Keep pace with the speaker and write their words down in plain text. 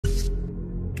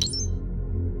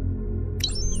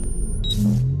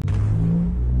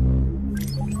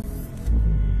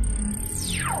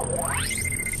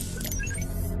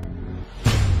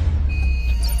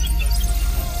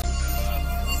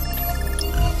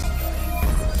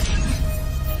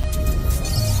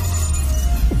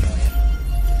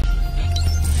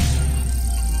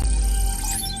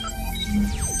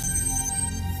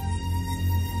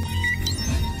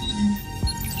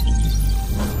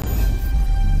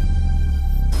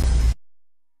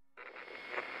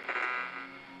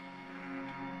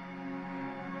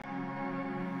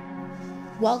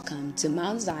Welcome to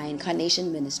Mount Zion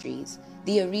Carnation Ministries,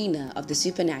 the arena of the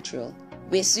supernatural,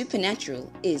 where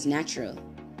supernatural is natural.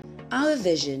 Our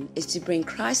vision is to bring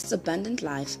Christ's abundant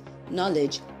life,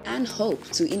 knowledge, and hope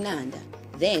to Inanda,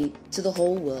 then to the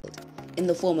whole world, in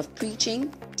the form of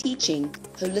preaching, teaching,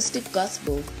 holistic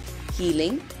gospel,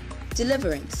 healing,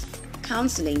 deliverance,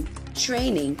 counseling,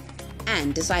 training,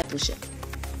 and discipleship.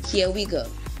 Here we go.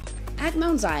 At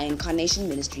Mount Zion Carnation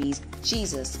Ministries,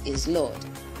 Jesus is Lord.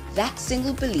 That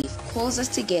single belief calls us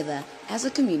together as a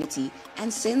community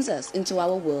and sends us into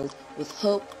our world with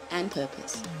hope and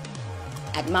purpose.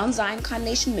 At Mount Zion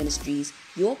Carnation Ministries,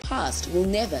 your past will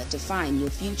never define your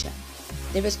future.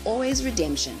 There is always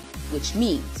redemption, which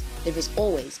means there is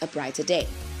always a brighter day.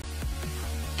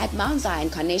 At Mount Zion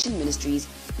Carnation Ministries,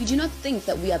 we do not think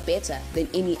that we are better than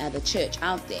any other church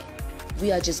out there.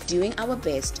 We are just doing our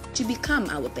best to become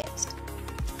our best.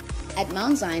 At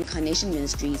Mount Zion Carnation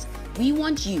Ministries, we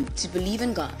want you to believe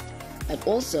in God, but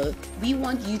also we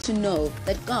want you to know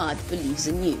that God believes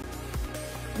in you.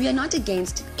 We are not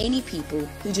against any people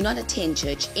who do not attend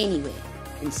church anywhere.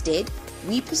 Instead,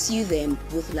 we pursue them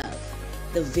with love,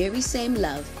 the very same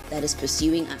love that is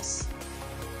pursuing us.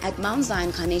 At Mount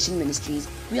Zion Carnation Ministries,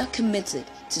 we are committed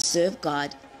to serve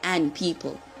God and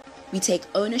people. We take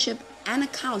ownership and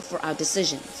account for our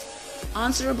decisions,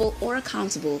 answerable or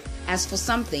accountable as for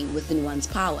something within one's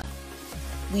power.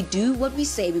 We do what we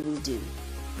say we will do.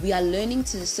 We are learning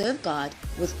to serve God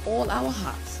with all our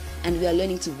hearts, and we are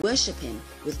learning to worship Him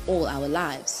with all our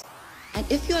lives. And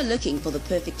if you are looking for the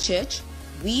perfect church,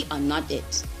 we are not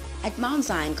it. At Mount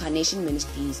Zion Carnation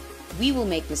Ministries, we will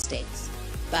make mistakes,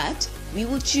 but we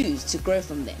will choose to grow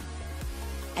from them.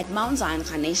 At Mount Zion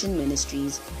Carnation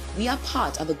Ministries, we are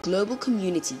part of a global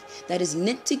community that is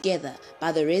knit together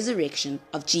by the resurrection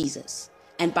of Jesus.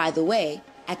 And by the way,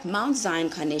 at Mount Zion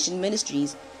Carnation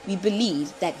Ministries, we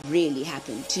believe that really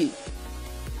happened too.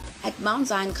 At Mount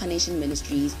Zion Carnation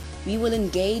Ministries, we will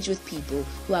engage with people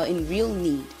who are in real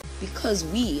need because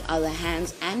we are the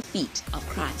hands and feet of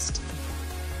Christ.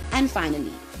 And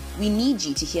finally, we need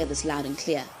you to hear this loud and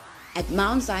clear. At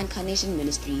Mount Zion Carnation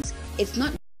Ministries, it's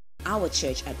not our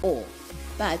church at all,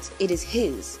 but it is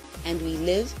His, and we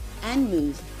live and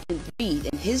move and breathe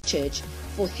in His church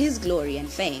for His glory and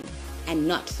fame, and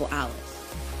not for ours.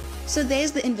 So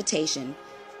there's the invitation.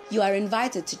 You are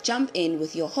invited to jump in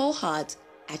with your whole heart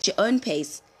at your own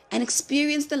pace and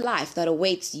experience the life that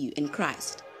awaits you in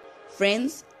Christ.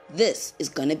 Friends, this is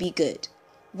gonna be good.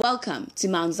 Welcome to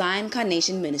Mount Zion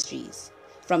Carnation Ministries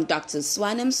from Drs.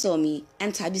 Swanim Somi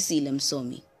and Tabisilim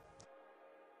Somi.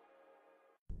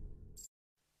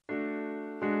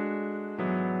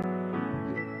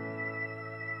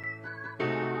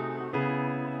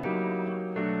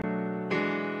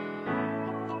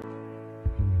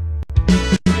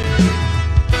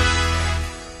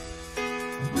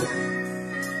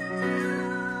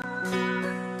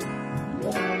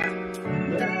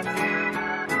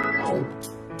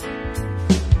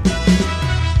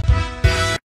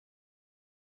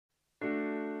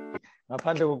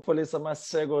 Ngaphandle kokupholisa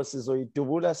amaseko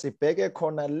sizoyidubula sibheke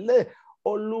khona le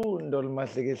olundo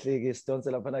lumahlekehleke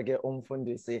sidonse lapha ke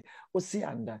umfundisi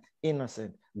uSiyanda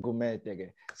Innocent Gumede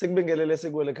ke sikubingelele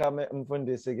sikuwele khame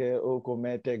umfundisi ke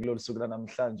uGumede kulolu suku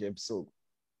lanamhlanje ebusuku.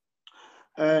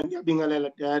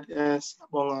 Ngiyabingelela dad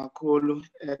siyabonga kakhulu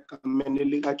egameni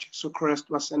lika Jesu Christ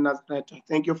waseNazaretha.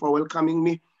 Thank you for welcoming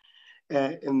me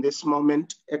in this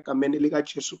moment egameni lika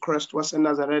Jesu Christ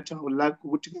waseNazaretha. I would like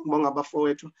ukuthi ngibonga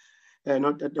abafowethu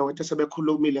nodadewethu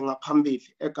sebekhulumile ngaphambili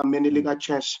egameni lika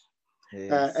Jesu.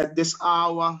 At this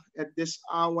hour,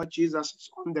 Jesus is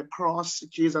on the cross.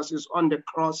 Jesus is on the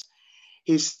cross.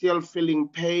 He's still feeling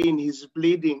pain. He's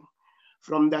bleeding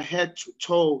from the head to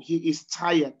toe. He is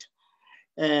tired.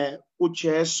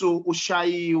 uJesu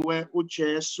ushayiwe,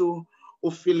 uJesu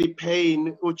ufeel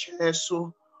pain,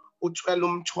 uJesu uthwele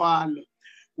umthwalo.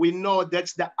 We know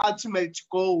that's the ultimate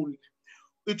goal.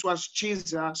 It was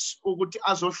Jesus ukuthi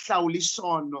azohlawula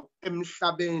isono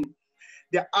emhlabeni.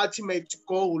 The ultimate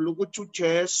goal ukuthi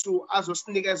uJesu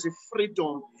azosinikeza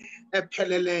freedom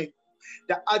ephelele.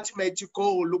 The ultimate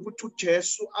goal ukuthi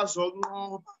uJesu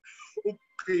azonqoba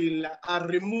ukugqila,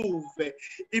 remove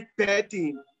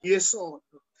iburden yesono.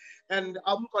 And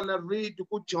I'm gonna read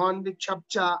John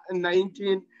chapter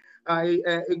 19.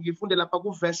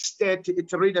 Verse 30.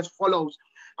 It reads as follows.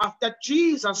 After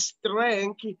Jesus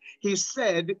drank, he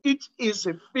said, "It is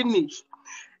finished."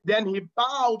 Then he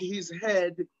bowed his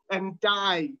head and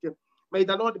died. May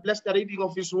the Lord bless the reading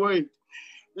of his word.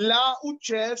 La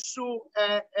uJesu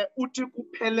uthi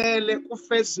kuphelele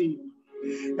kufezile.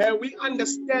 We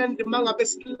understand mangabe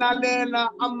silalela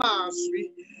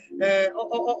amazwi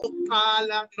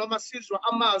oqala noma sizwa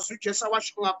amazwi uJesu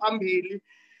awasho ngaphambili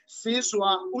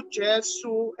sizwa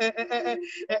uJesu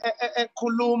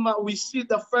ekhuluma, we see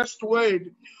the first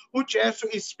word uJesu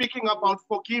is speaking about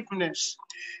forgiveness,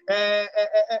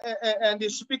 and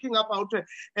he's speaking about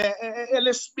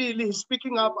he's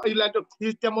speaking about,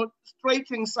 he's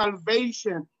demonstrating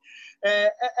salvation.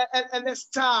 And let's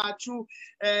start to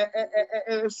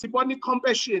sibone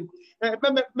compassion.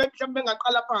 Mhlawumbe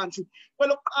ngaqala phansi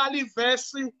kwelokuqala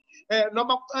ivesi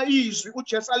noma izwi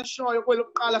uJesu alishoyo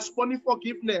kwelokuqala sibone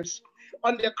forgiveness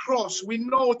on the cross. We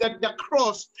know that the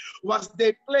cross was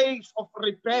the place of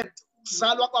repentance.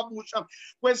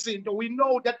 We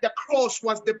know that the cross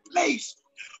was the place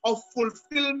of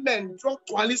fulfillment,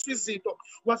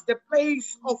 was the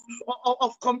place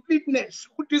of completeness.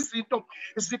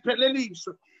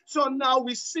 So now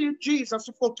we see Jesus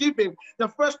forgiving, the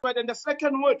first word, and the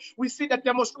second word, we see the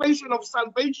demonstration of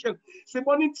salvation.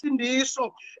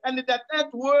 And the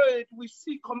third word, we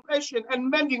see compassion and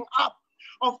mending up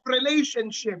of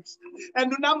relationships.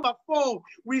 And number 4,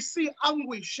 we see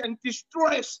anguish and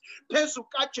distress. So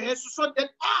that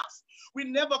us, we're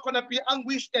never gonna be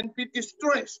anguished and be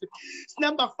distressed.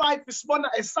 Number 5 is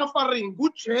suffering.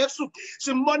 Good Jesus,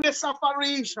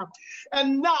 suffering.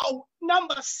 And now,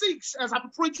 number 6, as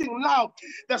I'm preaching now,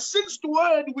 the 6th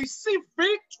word, we see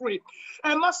victory.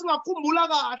 And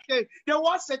there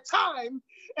was a time,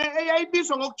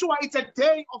 it's a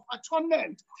day of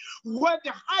atonement, where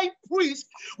the high priest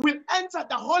will enter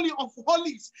the Holy of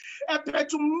Holies,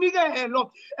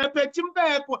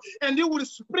 and he will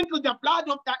sprinkle the blood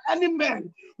of the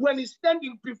animal when he's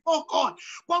standing before God.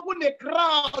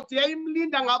 Crowd,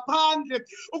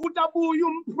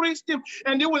 priest,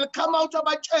 and he will come out of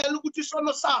a jail,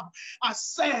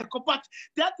 but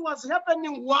that was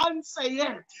happening once a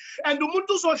year, and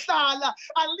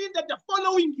the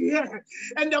following year,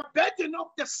 and the burden of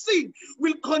the sin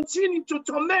will continue to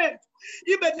torment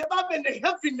even the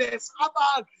heaviness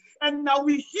about. And now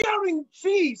we're hearing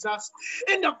Jesus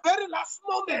in the very last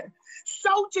moment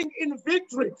shouting in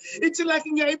victory. It's like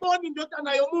on the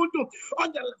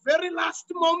very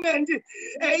last moment,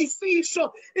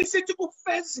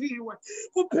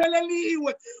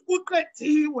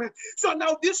 so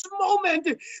now this moment,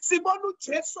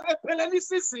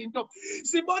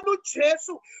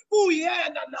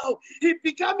 now he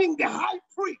becoming the high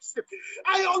priest,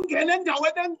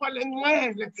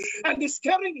 and he's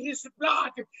carrying his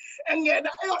blood. And now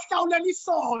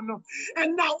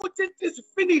it is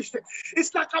finished.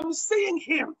 It's like I'm seeing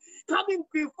him coming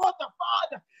before the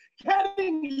Father,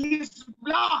 carrying his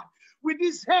blood with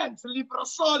his hands, Libra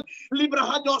Sol, Libra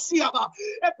Hadosiaba,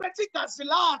 a petita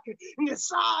zilak in the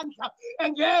sun,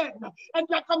 and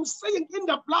like I'm seeing in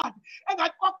the blood, and I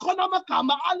got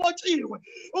Konamakama, Aloji,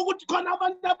 who would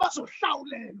Konabandabaso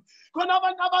Shaulen,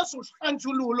 Konabandabaso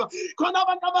Anjulu,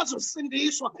 Konabandabaso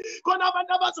Sindiswa,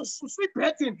 Konabandabaso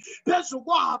Sweepetin,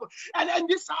 Pesuab, and in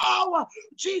this hour,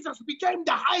 Jesus became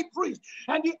the high priest,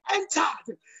 and he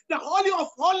entered the Holy of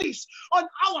Holies on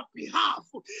our behalf,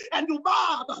 and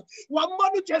Ubaba. As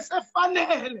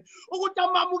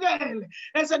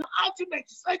an ultimate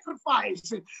sacrifice,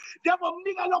 they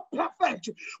were perfect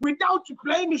without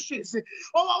blemishes.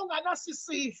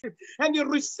 And he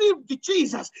received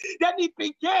Jesus. Then he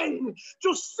began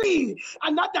to see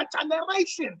another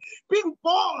generation being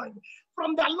born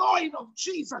from the loin of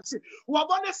Jesus.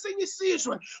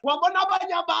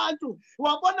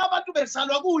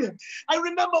 I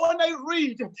remember when I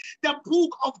read the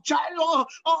book of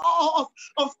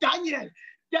Daniel.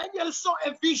 Daniel saw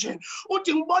a vision. When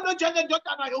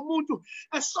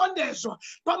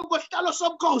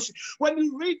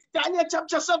you read Daniel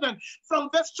chapter 7 from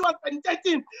verse 12 and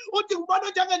 13,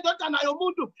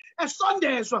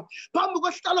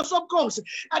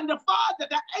 and the Father,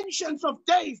 the ancients of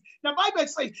days, the Bible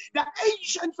says, the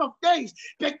ancients of days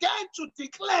began to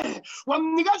declare, let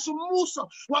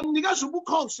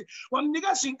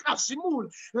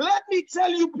me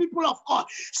tell you, people of God,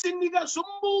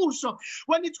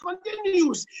 when it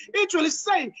continues, it will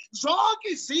say,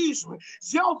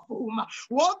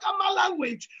 walk my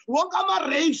language, walk my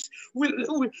race will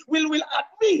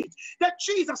admit that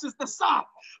Jesus is the Son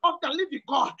of the living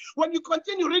God. When you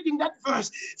continue reading that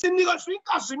verse, the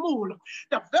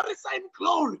very same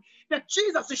glory that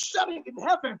Jesus is sharing in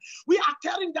heaven, we are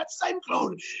carrying that same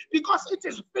glory because it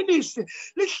is finished. Now,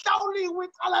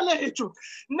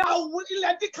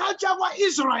 the culture of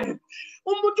Israel,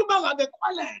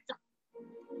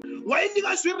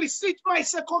 Wayenika receipt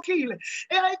mayisekhokhile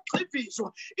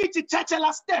eyayigxivizwa ithi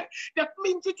thathela step. That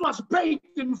means it was paid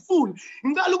in full.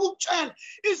 Ngicela ukukutshela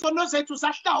izono zethu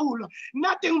zahlawulwa.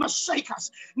 Nothing must shake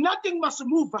us, nothing must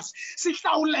move us.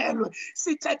 Sihlawulelwe,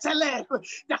 sithethelelwe.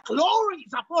 The glory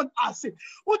is upon us.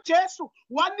 uJesu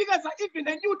wanikeza even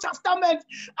the New Testament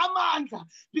amandla,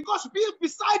 because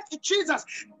besides Jesus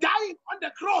dying on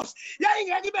the cross,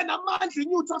 yayingeke ibe namandla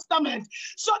New Testament.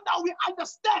 So now we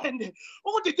understand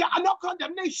there are no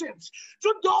condemnations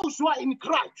to those who are in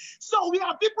Christ. So we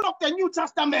are people of the New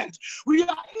Testament. We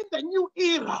are in the new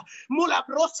era. Mula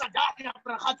brosa daya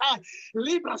brahatai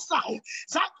libra sai.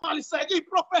 Zakwaliseki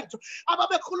prophet.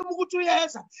 Ababe khulumukutu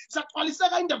Myeza.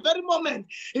 Zakwaliseka in the very moment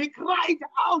he cried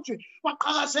out.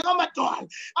 Wakazeka madwal.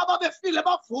 Ababe file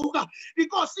bavuka,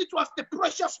 because it was the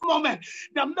precious moment,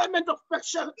 the moment of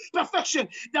perfection,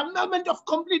 the moment of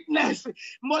completeness.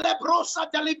 Mole brosa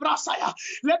delibra saya.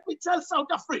 Let me tell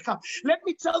South Africa, let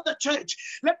me tell the church,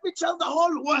 let me tell the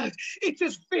whole world, it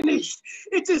is finished.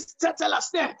 It is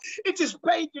tetelestai. It is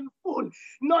paid in full.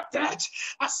 Not that.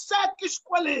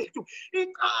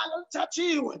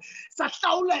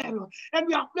 And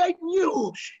we are made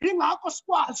new.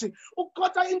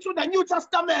 Into the New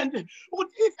Testament.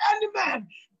 If any man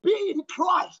be in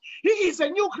Christ, he is a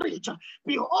new creature.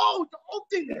 Behold, old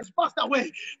things has passed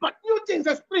away, but new things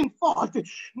have spring forth.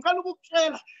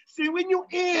 See, when you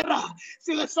era,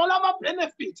 see the solama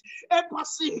benefit,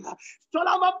 empasina,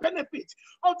 solama benefit,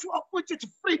 of which is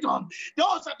freedom.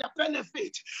 Those are the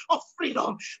benefits of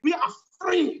freedom. We are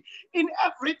free in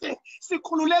everything.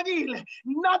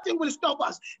 Nothing will stop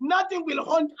us, nothing will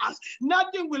haunt us,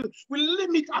 nothing will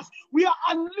limit us. We are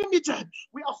unlimited.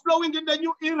 We are flowing in the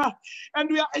new era, and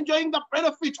we are enjoying the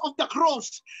benefits of the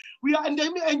cross. We are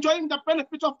enjoying the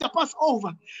benefits of the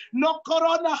Passover. No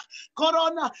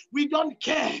corona, we don't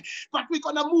care, but we're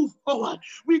gonna move forward.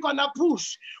 We're gonna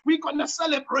push. We're gonna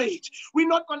celebrate. We're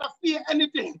not gonna fear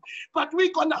anything, but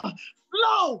we're gonna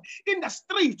flow in the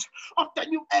street of the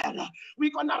new era.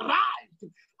 We're gonna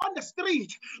ride on the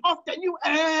street of the new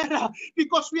era,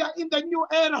 because we are in the new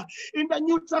era, in the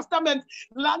New Testament.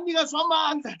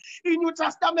 In New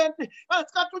Testament,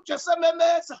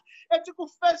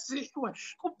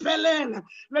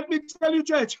 let me tell you,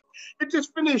 church, it is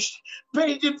finished,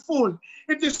 paid in full,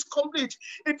 it is complete,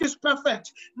 it is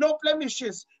perfect, no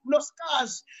blemishes, no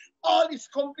scars, all is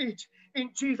complete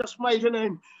in Jesus' mighty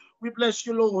name. We bless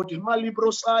you, Lord.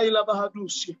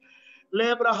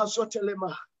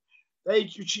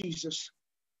 Thank you, Jesus.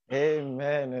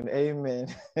 Amen and amen.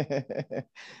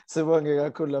 Sibonge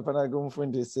kakhulu lapha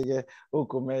kumfundisi ke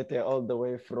uGumede all the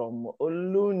way from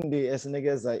Ulundi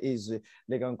esinikeza izwi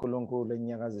likaNkulunkulu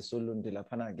enyakazisa Ulundi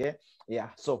lapha ke.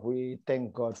 Yeah, so we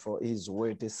thank God for his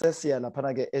word. Sesiya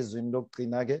lapha ke ezwini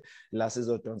lokugcina ke la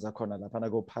sizodonsa khona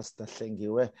lapha ko Pastor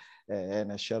Hlengiwe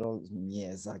and Cheryl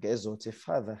Myeza ke ezothi,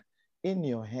 Father, in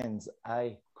your hands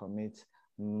I commit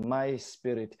my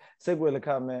spirit.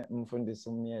 Welcome mfundisi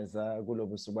Myeza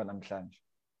kulobu suku namhlanje.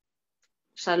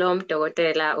 Shalom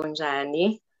Dokotela,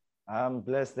 unjani? I'm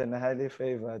blessed and highly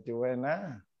favored.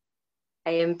 Wena?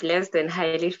 I am blessed and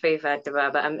highly favored,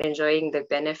 Baba. I'm enjoying the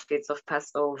benefits of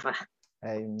Passover.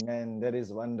 Amen. That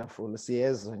is wonderful.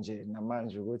 Siyezwa nje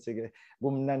namanje ukuthi ke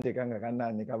kumnandi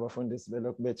kangakanani kabafundisi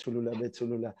belokhu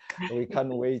bethulula. We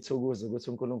can't wait ukuze ukuthi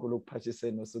uNkulunkulu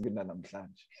ukuphathisene nosuku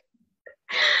namhlanje.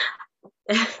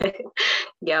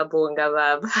 Ngiyabonga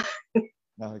Baba.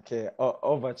 Okay,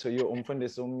 over to you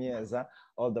umfundisi Myeza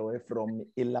all the way from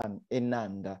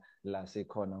Inanda la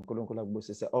sikhona. uNkulunkulu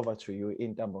akubusise. Over to you,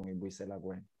 intambo ngibuyisela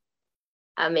kuwena.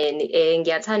 Amen.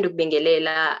 Ngiyathanda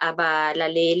ukubingelela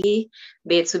abalaleli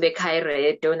bethu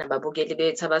beKairedo nababukeli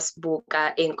bethu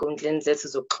abasibuka enkundleni zethu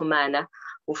zokuxhumana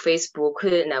uFacebook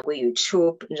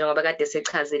naku-YouTube, njengoba kade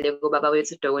sechazile kubaba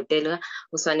wethu Dokotela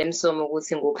uSwane Msomo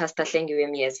ukuthi nguPastor Hlengiwe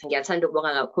Myeza. Ngiyathanda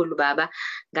ukubonga kakhulu Baba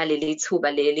ngaleli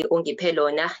thuba leli ongiphe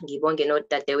lona. Ngibonge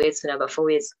nodade wethu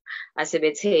nabafowethu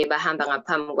asebethe bahamba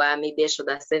ngaphambi kwami besho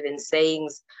the 7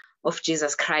 sayings of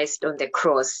Jesus Christ on the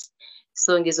cross.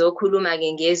 So ngizokhuluma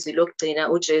ke ngezwi lokugcina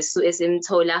uJesu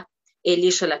esimthola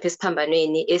elisho lapha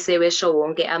esiphambanweni esewesho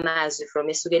wonke amazwi from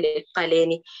esukela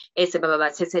ekuqaleni ese baba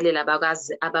bathethelela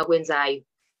abakwenzayo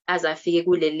azafike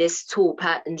kuleli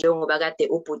lesithupha, njengoba kade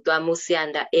ubhuti wami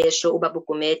uSiyanda esho ubaba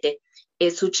uGumede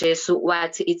ethi uJesu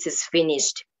wathi it is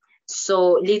finished.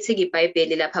 So lithi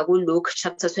iBhayibheli lapha kuLuke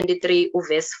chapter 23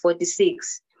 verse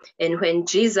 46, and when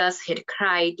Jesus had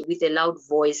cried with a loud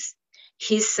voice,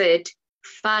 he said,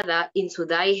 Father, into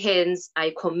thy hands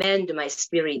I commend my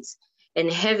spirit.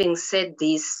 And having said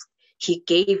this, he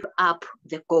gave up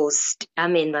the ghost.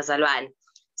 Amen, bazalwane.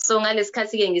 So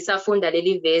ngalesikhathi ke ngisafunda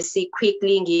leli verse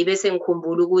quickly ngibe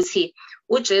sengikhumbula ukuthi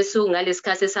uJesu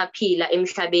ngalesikhathi esaphila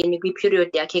emhlabeni kwi-period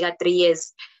yakhe ka 3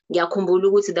 years. Ngiyakhumbula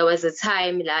ukuthi there was a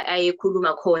time la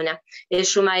ayekhuluma khona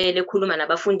eshumayela ekhuluma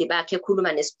nabafundi bakhe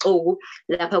ekhuluma nesixuku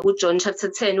lapha ku John chapter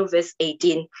 10 verse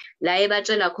 18 la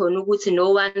ebatshela khona ukuthi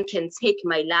no one can take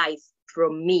my life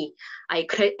from me.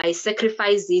 I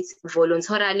sacrifice it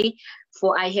voluntarily,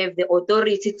 for I have the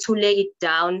authority to lay it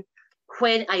down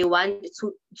when I want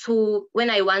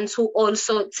to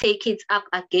also take it up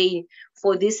again,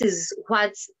 for this is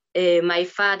what my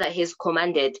Father has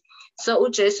commanded. So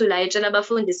uJesu la etshela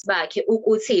abafundisi bakhe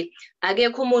ukuthi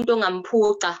akekho umuntu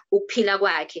ongamphuca ukuphila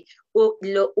kwakhe.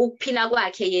 Ukuphila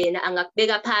kwakhe yena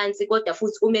angakubeka phansi, kodwa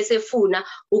futhi uma esefuna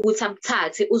ukuthi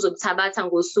akuthathe uzokuthabatha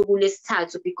ngosuku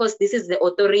lesithathu, because this is the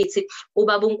authority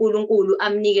ubaba uNkulunkulu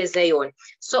amnikeze yona.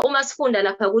 So uma sifunda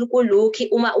lapha kuLuke,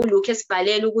 uma uLuke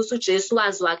esibhalela ukuthi uJesu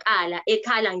wazwakala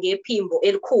ekhala ngephimbo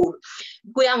elikhulu,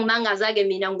 kuyangimangaza ke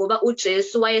mina ngoba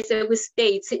uJesu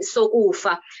wayesekwi-state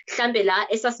sokufa, mhlambe la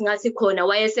esasingathi khona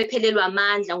wayesephelelwa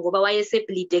amandla ngoba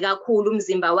wayesebleed kakhulu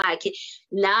umzimba wakhe,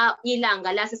 la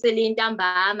ilanga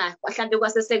lasesentambama mhlambe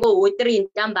kwaseseko 3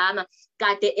 ntambama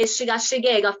kade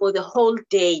eshikashikeka for the whole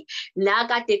day, la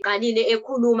kade eqalile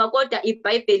ekhuluma, kodwa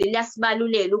iBhayibheli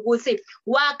liyasibalulela ukuthi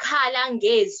wakhala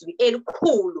ngezwi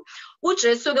elikhulu.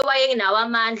 uJesu ke wayenawo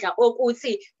amandla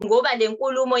okuthi ngoba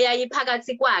lenkulumo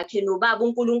yayiphakathi kwakhe nobaba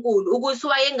uNkulunkulu ukuthi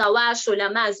wayengawasho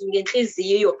lamazwi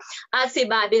ngenhliziyo athi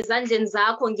baba ezandleni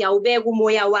zakho ngiyawubeka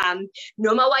umoya wami,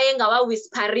 noma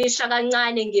wayengawawhisperisha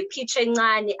kancane ngepitch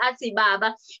encane athi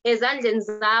baba ezandleni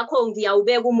zakho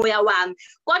ngiyawubeka umoya wami.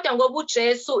 Kodwa ngoba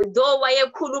uJesu though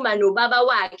wayekhuluma nobaba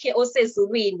wakhe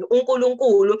osezulwini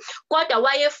uNkulunkulu, kodwa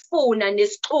wayefuna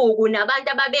nesixuku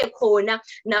nabantu ababekhona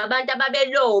nabantu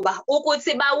ababeloba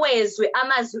ukuthi bawezwe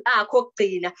amazwi akho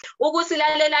okugcina, ukuthi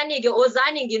lalelani ke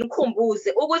ozani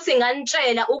nginikhumbuze ukuthi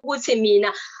nganitshela ukuthi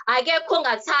mina akekho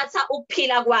ongathatha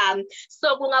ukuphila kwami.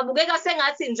 So kungabukeka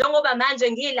sengathi njengoba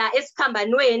manje ngila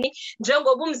esiphambanweni,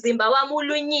 njengoba umzimba wami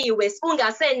ulunyiwe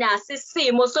ungasenasi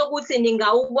isimo sokuthi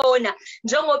ningawubona,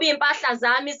 njengoba impahla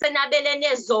zami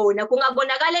senabelene zona,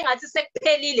 kungabonakala engathi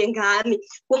sekuphelile ngami,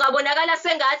 kungabonakala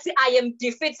sengathi I am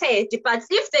defeated. But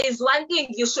if there is one thing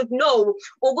you should know,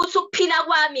 ukuthi ukuphila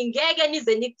kwami ngeke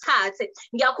nize nikuthathe.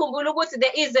 Ngiyakhumbula ukuthi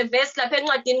there is a verse lapha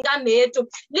encwadini kaMetu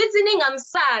lithi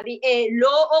ningamsabi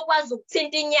lo okwazi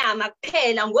ukuthinta inyama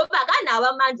kuphela ngoba kanawo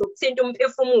amandla okuthinta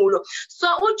umphefumulo. So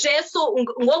uJesu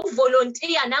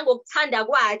ngokuvolontiya nangokuthanda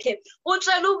kwakhe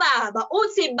utshela ubaba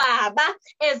uthi baba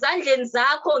ezandleni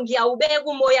zakho ngiyawubeka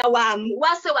umoya wami,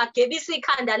 wase wagebisa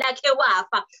ikhanda lakhe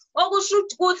wafa. Okusho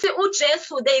ukuthi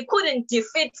uJesu they couldn't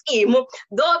defeat him,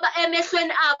 though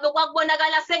emehlweni abo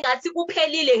kwakubonakala sengathi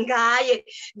kuphelile ngaye,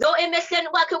 though emehlweni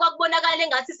kwakhe kwakubonakala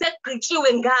engathi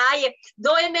sekugqitshiwe ngaye,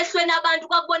 though emehlweni abantu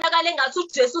kwakubonakala engathi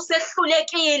uJesu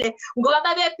sehlulekile ngoba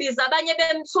babebhiza abanye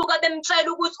bemthuka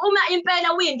bemtshela ukuthi uma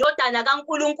impela uyindodana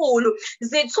kaNkulunkulu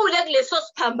zithule kuleso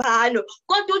siphambano.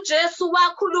 Kodwa uJesu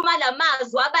wakhuluma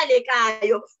lamazwi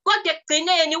abalekayo, kodwa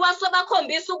ekugcineni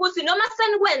wasobakhombisa ukuthi noma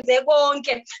senikwenze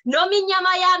konke, noma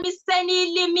inyama yami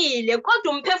senilimile,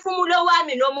 kodwa umphefumulo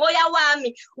wami nomoya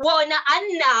wami wona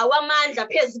anawo amandla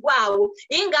phezukwawo.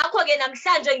 Ingakho ke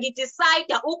namhlanje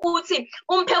ngidecide ukuthi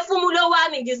umphefumulo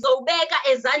wami ngizowubeka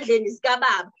ezandleni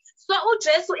zikaBaba. So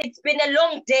uJesu, it's been a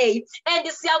long day, and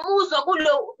siyamuzwa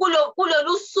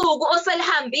kulolu suku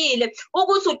oselihambile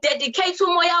ukuthi udedicate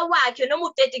umoya wakhe noma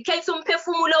udedicate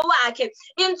umphefumulo wakhe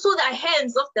into the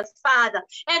hands of the Father.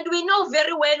 And we know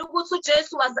very well ukuthi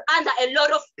uJesu was under a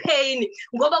lot of pain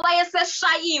ngoba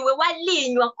wayeseshayiwe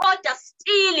walinywa, kodwa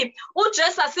still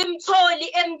uJesu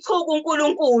asimtholi emthuka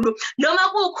uNkulunkulu. Noma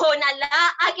kukhona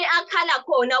la ake akhala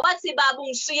khona wathi baba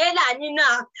ungishiyelani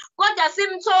na, kodwa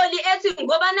simtholi ethi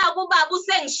ngoba naku ubaba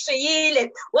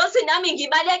usengishiyile, wothi nami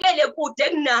ngibalekele kude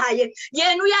kunaye.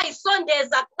 Yena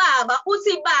uyayisondeza kubaba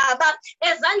uthi baba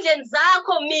ezandleni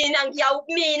zakho mina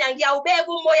ngiyawubeka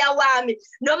umoya wami.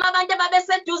 Noma abantu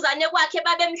ababeseduzane kwakhe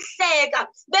babemhleka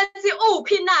bethi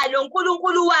uphi nalo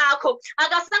uNkulunkulu wakho,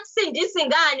 akasakusindisi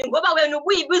ngani ngoba wena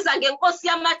ubuyibiza ngenkosi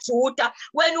yamaJuda,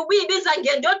 wena ubuyibiza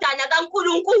ngendodana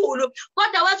kaNkulunkulu.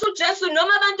 Kodwa wathi uJesu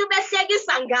noma abantu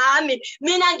behlekisa ngami,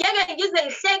 mina ngeke ngize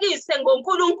ngihlekise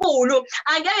ngoNkulunkulu,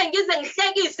 angeke ngize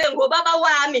ngihlekise ngobaba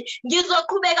wami,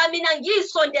 ngizoqhubeka mina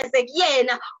ngiyisondeze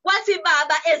kuyena. wathi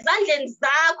baba ezandleni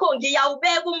zakho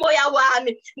ngiyawubeka umoya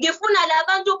wami. Ngifuna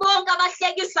labantu bonke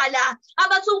abahlekisa la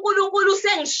abathi uNkulunkulu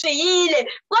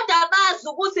sengishiyile kodwa bazi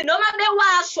ukuthi noma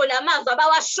bewasho lamazwi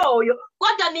abawashoyo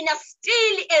kodwa mina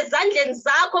still ezandleni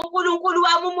zakho uNkulunkulu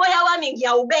wami umoya wami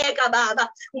ngiyawubeka baba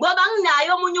ngoba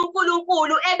nginayo omunye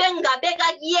uNkulunkulu ebengingabeka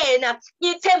kuyena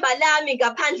ithemba lami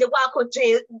ngaphandle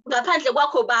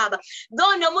kwakho baba.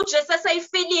 Though noma uJesu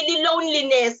eseyifilile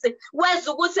loneliness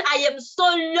weza ukuthi I am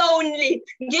so lonely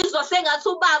ngizwa sengathi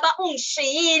ubaba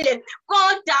ungishiyile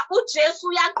kodwa uJesu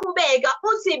uyaqhubeka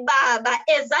uthi baba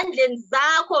ezandleni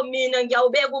zakho mina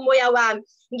ngiyawubeka umoya wami.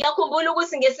 Ngiyakhumbula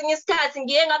ukuthi ngesinye isikhathi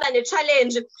ngiye ngaba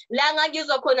ne-challenge la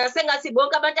ngangizwa khona sengathi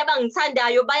bonke abantu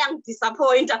abangithandayo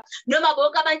bayangidisappointa noma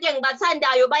bonke abantu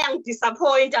engibathandayo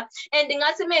bayangidisappointa and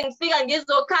ngathi mengifika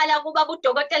ngizokhala kuba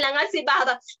udokotela ngathi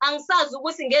baba angisazi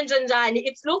ukuthi ngenze njani.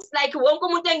 It looks like wonke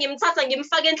umuntu engimthatha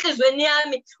ngimfaka enhlizweni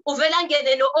yami uvela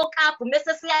ngene no-okaphu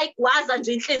bese siyayigwaza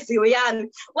nje inhliziyo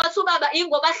yami. Wathi ubaba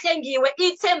ingoba Hlengiwe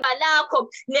ithemba lakho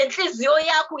nenhliziyo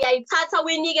yakho uyayithatha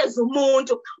uyinikeze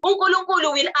umuntu.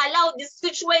 uNkulunkulu will allow this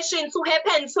situation to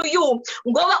happen to you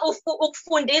ngoba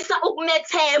ukufundisa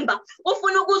ukumethemba.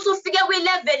 Ufuna ukuthi ufike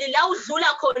kwi-level la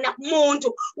udlula khona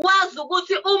kumuntu wazi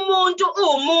ukuthi umuntu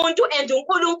umuntu and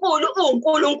uNkulunkulu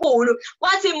uNkulunkulu.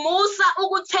 Wathi musa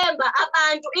ukuthemba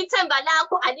abantu ithemba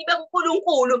lakho alibe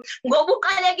kuNkulunkulu ngoba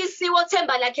uqalekisiwe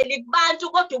themba lakhe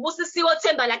likubantu kodwa ubusisiwe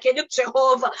themba lakhe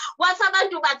likuJehova. Wathi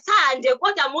abantu bathande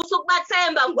kodwa musa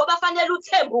ukubathemba ngoba fanele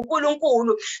uthembe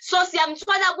uNkulunkulu. So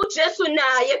siyamthola kuJesu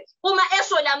naye uma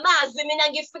esho lamazwi mina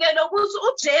ngifikele ukuthi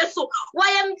uJesu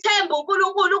wayemthemba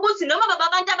uNkulunkulu ukuthi noma baba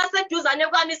abantu abaseduzane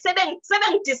kwami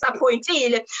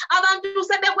sebengidisappointile abantu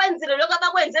sebekwenzile lokho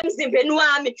abakwenze emzimbeni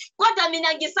wami kodwa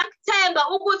mina ngisakuthemba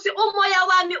ukuthi umoya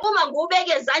wami uma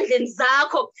ngiwubeka ezandleni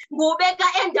zakho ngiwubeka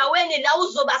endaweni la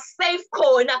uzoba safe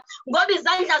khona ngoba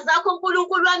izandla zakho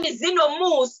uNkulunkulu wami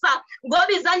zinomusa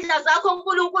ngoba izandla zakho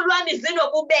uNkulunkulu wami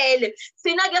zinobubele.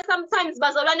 Sina ke sometimes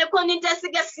bazalwane khona into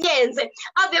esike siyenze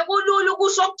ave kulula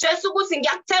ukusho kuJesu ukuthi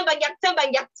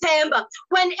ngiyakuthemba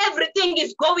when everything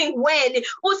is going well.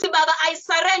 Uthi baba I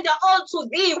surrender all to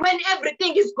thee when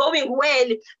everything is going well.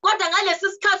 Kodwa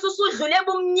ngalesi sikhathi usudlule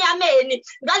ebumnyameni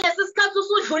ngalesi sikhathi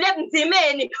usudlule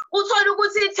ebunzimeni uthola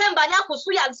ukuthi ithemba lakho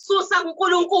usuyalisusa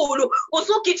kuNkulunkulu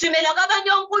usugijimela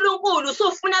kwabanye uNkulunkulu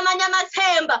usufuna amanye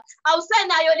amathemba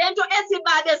awusenayo lento ethi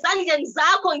baba ezandleni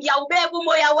zakho ngiyawubeka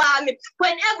umoya wami.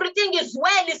 When everything is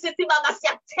well sithi baba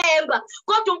siyakuthemba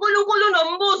kodwa uNkulunkulu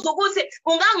unombuzo ukuthi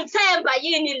ungangithemba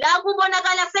yini la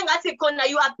kubonakala sengathi khona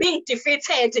you are being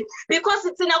defeated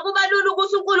because thina kubalula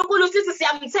ukuthi uNkulunkulu sithi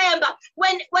siyamthemba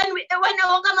when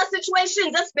wonke ama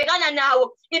situations esibhekana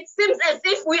nawo it seems as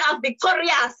if we are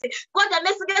victorious kodwa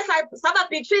mesike saba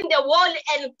between the wall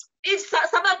and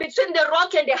saba between the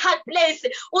rock and the hard place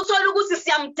uthola ukuthi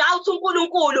siyamdoubt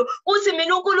uNkulunkulu uthi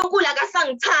mina uNkulunkulu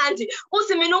akasangithandi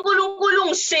uthi mina uNkulunkulu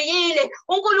ungishiyile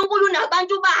uNkulunkulu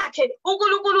nabantu bakhe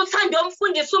uNkulunkulu uthanda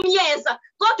umfundisi uMyeza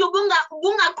kodwa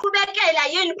ungaqhubekela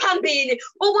yini phambili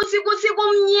ukuthi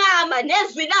kumnyama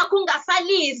nezwi lakho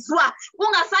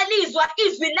ungasalizwa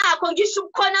izwi lakho ngisho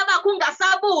khona bakho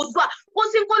ungasabuzwa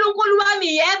uthi uNkulunkulu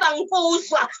wami yeba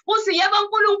ngikuzwa uthi yeba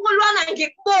uNkulunkulu wami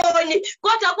ngikuboni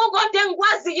kodwa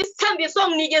engikwazi isithembiso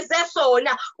onginikeze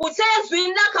sona uthe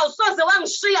ezwini lakho awusoze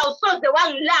wangishiya awusoze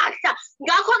wangilahla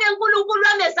ngakho ke uNkulunkulu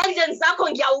wami ezandleni zakho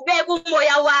ngiyawubeka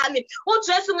umoya wami.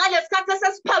 uJesu ngalesikhathi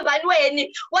sesiphambanweni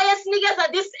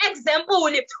wayesinikeza this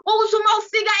example ukuthi uma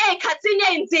ufika ezikhathini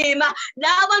ezinzima la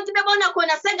abantu bebona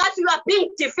khona sengathi you are being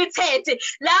defeated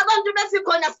la abantu bethi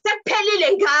khona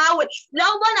sekuphelile ngawe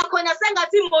la ubona khona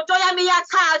sengathi imoto yami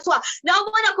iyathathwa la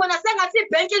ubona khona sengathi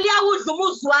ibhenki liyawudla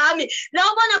umuzi wami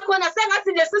la ubona khona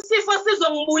sengathi lesi sifo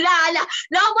sizongibulala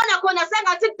la ubona khona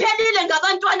sengathi kuphelile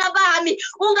ngabantwana bami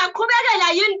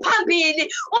ungaqhubekela yini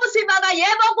phambili uthi baba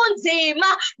yebo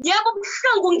kunzima yebo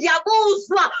ubuhlungu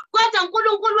ngiyabuzwa kodwa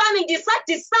uNkulunkulu wami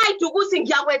ngisadecide ukuthi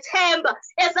ngiyakwethemba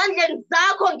ezandleni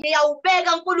zakho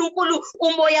ngiyawubeka uNkulunkulu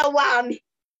umoya wami.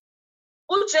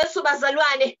 uJesu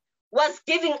bazalwane was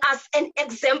giving us an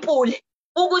example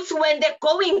ukuthi when the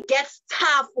going gets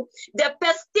tough the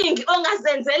best thing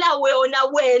ongazenzela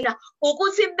wena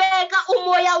ukuthi beka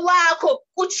umoya wakho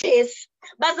kuJesu.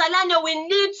 Bazalwane we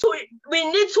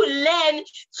need to learn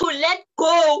to let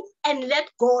go and let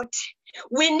God.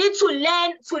 We need to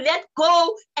learn to let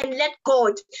go and let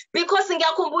God. Because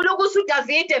ngiyakhumbula ukuthi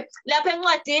uDavide lapha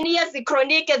encwadini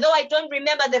yeziKronike, though I don't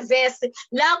remember the verse,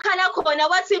 la khala khona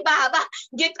wathi baba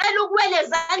ngicela ukuwele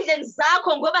ezandleni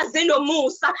zakho ngoba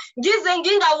zinomusa ngize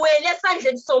ngingawele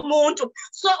esandleni somuntu.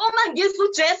 So uma ngizwe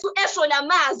uJesu esho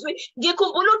lamazwi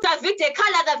ngikhumbula uDavide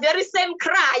ekhala the very same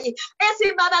cry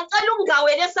ethi baba ngicela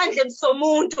ungawele esandleni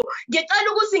somuntu,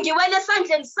 ngicela ukuthi ngiwele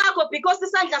esandleni sakho because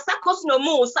isandla sakho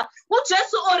sinomusa.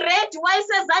 uJesu already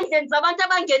wayesezandleni zabantu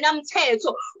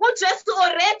abangenamthetho. uJesu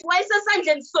already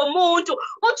wayesesandleni somuntu.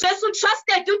 uJesu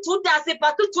trusted uJudas,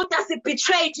 but uJudas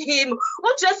betrayed him.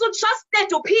 uJesu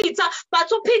trusted uPeter,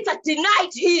 but uPeter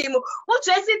denied him.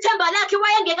 uJesu ithemba lakhe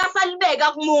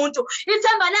wayengekasalibeka kumuntu,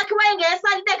 ithemba lakhe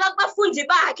wayengesalibeka kubafundi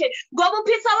bakhe, ngoba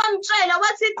uPeter wamtshela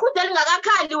wathi iqhude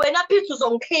lingakakhali wena Peter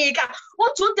uzongiphika.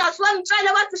 uJudas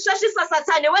wamtshela wathi sheshisa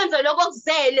Sathane wenze lokho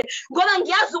kuzele ngoba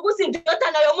ngiyazi ukuthi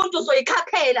indodana yomuntu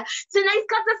uzoyikhaphela. Sina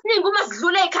isikhathi esiningi uma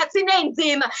sidlule ezikhathini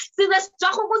ezinzima size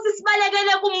sijaha ukuthi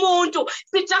sibalekele kumuntu,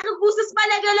 sijaha ukuthi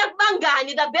sibalekele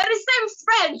kubangani, the very same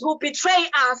friends who betray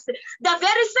us, the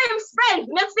very same friends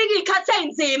nekufika izikhathi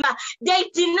ezinzima they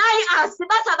deny us,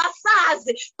 bathi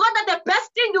abasazi. Kodwa the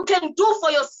best thing you can do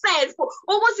for yourself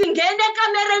ukuthi ngene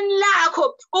ekamereni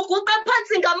lakho uguqe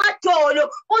phansi ngamadolo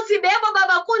uthi yebo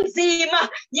baba kunzima,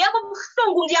 yebo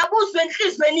ubuhlungu ngiyabuzwa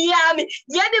enhlizweni yami,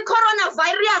 yebo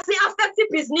i-coronavirus i-affect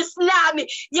ibhizinisi lami,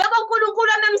 yebo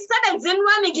uNkulunkulu emsebenzini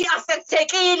wami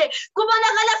ngi-affectekile.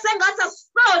 Kubonakala sengathi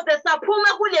asisoze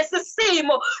saphuma kulesi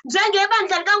simo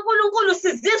njengebandla likaNkulunkulu,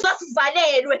 sizizwa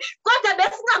sivalelwe. Kodwa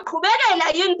besingaqhubekela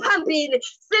yini phambili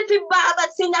sithi baba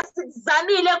thina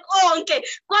sikuzamile konke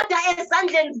kodwa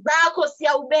ezandleni zakho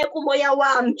siyawubeka umoya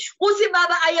wami. Uthi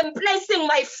baba I am placing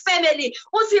my family,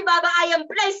 uthi baba I am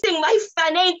placing my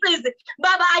finances,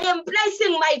 baba I am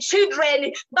placing my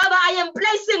children, baba I am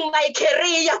placing my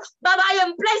career, baba I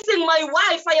am placing my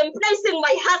wife, I am placing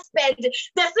my husband.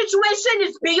 The situation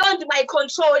is beyond my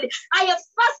control. I have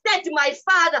fasted my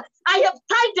father, I have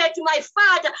tithed my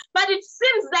father, but it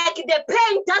seems like the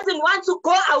pain doesn't want to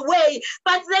go away.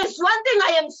 But there's one thing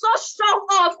I am so sure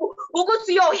of,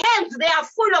 ukuthi your hands they are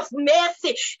full of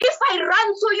mercy. If I run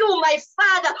to you my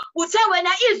father, uthe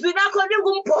wena izwi lakho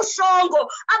lingumphosongo,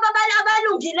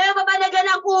 abalungileyo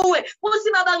babalekela kuwe,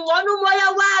 uthi baba ngcono umoya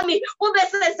wami ube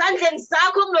sezandleni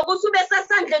zakho kunokuthi ube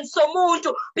sesandleni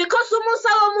somuntu, because umusa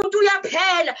womuntu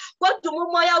uyaphela kodwa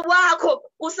umoya wakho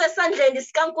usesandleni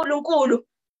sikaNkulunkulu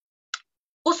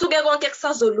usuke konke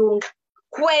kusazolunga.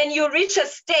 When you reach a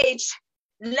stage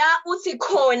la uthi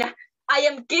khona I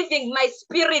am giving my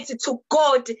spirit to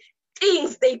God,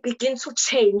 things they begin to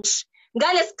change.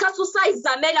 Ngalesikhathi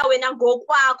usayizamela wena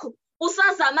ngokwakho,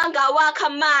 usazama ngawakha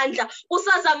amandla,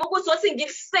 usazama ukuthi othi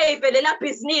ngisave lela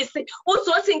business,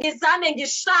 uthi ngizame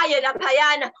ngishaye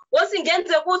laphayana, othi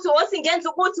ngenze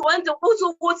ukuthi wenze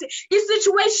ukuthi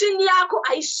i-situation yakho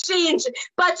ayishintshe.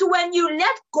 But when you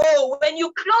let go, when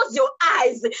you close your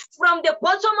eyes from the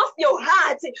bottom of your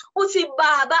heart, uthi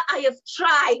baba I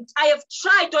have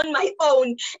tried on my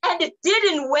own and it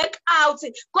didn't work out.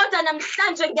 Kodwa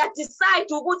namhlanje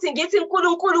ngiyadecide ukuthi ngithi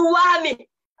uNkulunkulu wami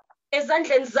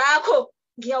ezandleni zakho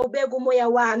ngiyawubeka umoya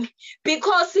wami,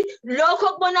 because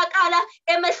lokho kubonakala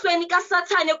emehlweni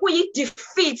kaSathane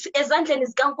kuyi-defeat, ezandleni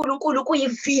zikaNkulunkulu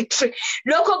kuyi-victory.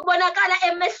 Lokho kubonakala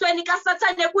emehlweni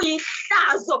kaSathane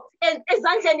kuyihlazo,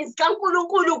 ezandleni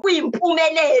zikaNkulunkulu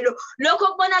kuyimpumelelo. Lokho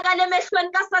kubonakala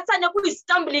emehlweni kaSathane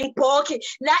kuyi-stumbling block,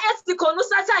 la esikhona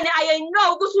uSathane I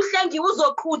know ukuthi uHlengiwe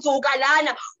uzoqhuthuka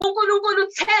lana, uNkulunkulu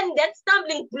turn that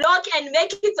stumbling block and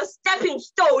make it a stepping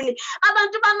stone.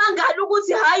 Abantu bamangala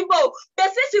ukuthi hayibo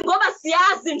besithi ngoba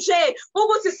siyazi nje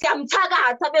ukuthi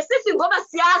siyamthakatha, besithi ngoba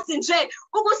siyazi nje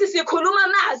ukuthi sikhuluma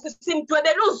amazwi,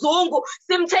 simdwebela uzungu,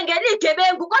 simthengela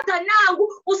igebengu, kodwa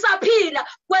nangu usaphila.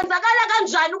 Kwenzakala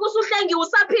kanjani ukuthi uHlengiwe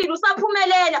usaphila,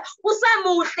 usaphumelela,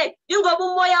 usamuhle? Ingoba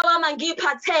umoya wami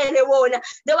angiphathele wona.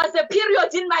 There was a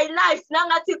period in my life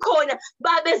nangathi khona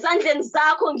baba ezandleni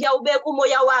zakho ngiyawubeka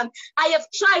umoya wami. I have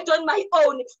tried on my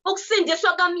own.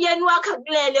 Ukusindiswa kamyeni wakho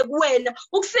akulele kuwena,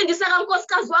 ukusindiswa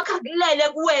kankosikazi wakho akulele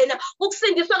kuwena,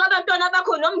 ukusindiswa kwabantwana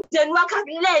bakho nomndeni wakho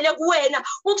akulele kuwena,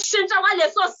 ukushintsha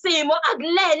kwaleso simo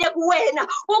akulele kuwena,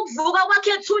 ukuvuka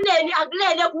kwakhe ethuneni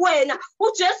akulele kuwena.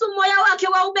 uJesu umoya wakhe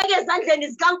wawubeka ezandleni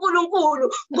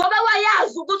zikaNkulunkulu ngoba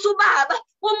wayazi ukuthi ubaba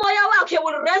umoya wakhe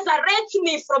will resurrect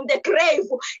me from the grave.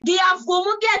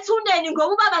 Ngiyavuma ukuya ethuneni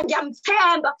ngoba ubaba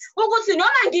ngiyamthemba ukuthi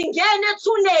noma ngingena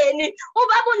ethuneni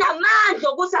ubaba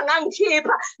unamandla ukuthi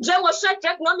angangikhipha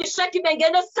njengoShadrach noMeshaki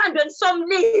bengena esithandweni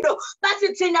somlilo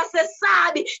bathi thina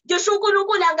sesabi ngisho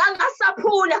uNkulunkulu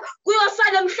angangasaphula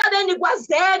kuyosala emhlabeni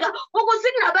kwazeka ukuthi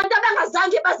kunabantu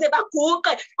abangazange baze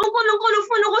baguqe. uNkulunkulu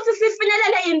ufuna ukuthi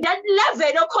sifinyelele in that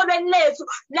level okholweni lethu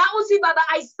la uthi baba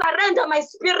I surrender my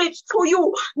spirit to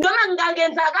you noma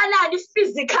ngangenzakalani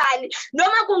physically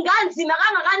noma kunganzima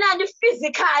kangakanani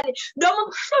physically noma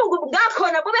ubuhlungu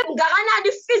ngakhona bube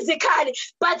bungakanani physically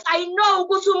but I know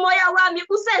ukuthi umoya wami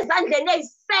usezandleni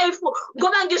ezisafe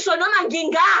ngoba ngisho noma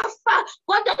ngingafa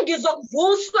kodwa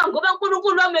ngizokuvuswa ngoba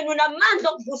uNkulunkulu wami unamandla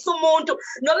okuvusa umuntu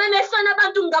noma emehlweni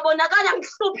abantu ngabonakala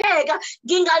ngihlupheka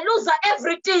ngingaluza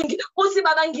everything uthi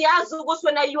baba ngiyazi ukuthi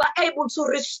wena you are able to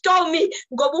restore me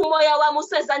ngoba umoya wami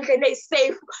usezandleni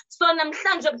ezisafe. So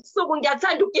namhlanje ebusuku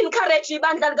ngiyathanda uku-encourage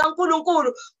ibandla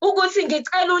likaNkulunkulu ukuthi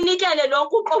ngicela unikele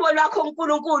lonke uqobo lwakho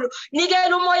uNkulunkulu,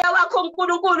 nikela umoya wakho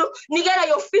uNkulunkulu, nikela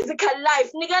your physical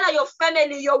life, nikela your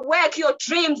family, your work, your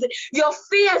dreams, your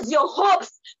fears, your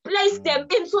hopes, place them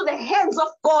into the hands of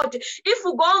God. If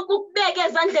ugonke ukubeka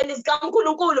ezandleni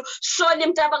zikaNkulunkulu, surely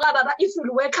mntabaka baba it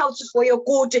will work out for your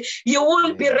good. You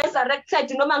will be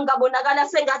resurrected noma ngabonakala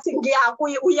sengathi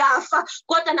uyafa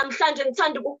kodwa namhlanje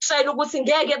ngithanda ukukutshela ukuthi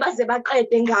ngeke baze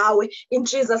baqede ngawe in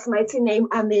Jesus mighty name.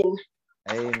 Amen.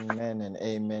 Amen and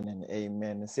amen and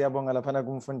amen. Siyabonga laphana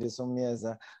kumfundisi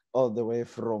uMyeza all the way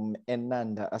from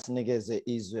Inanda asinikeze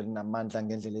izwi linamandla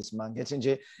ngendlela esimanga. Ethi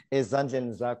nje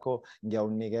ezandleni zakho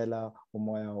ngiyawunikela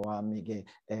umoya wami ke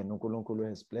uNkulunkulu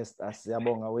has blessed us.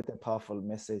 Siyabonga with a powerful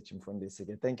message mfundisi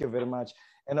ke. Thank you very much.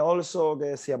 And also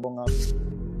ke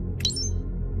siyabonga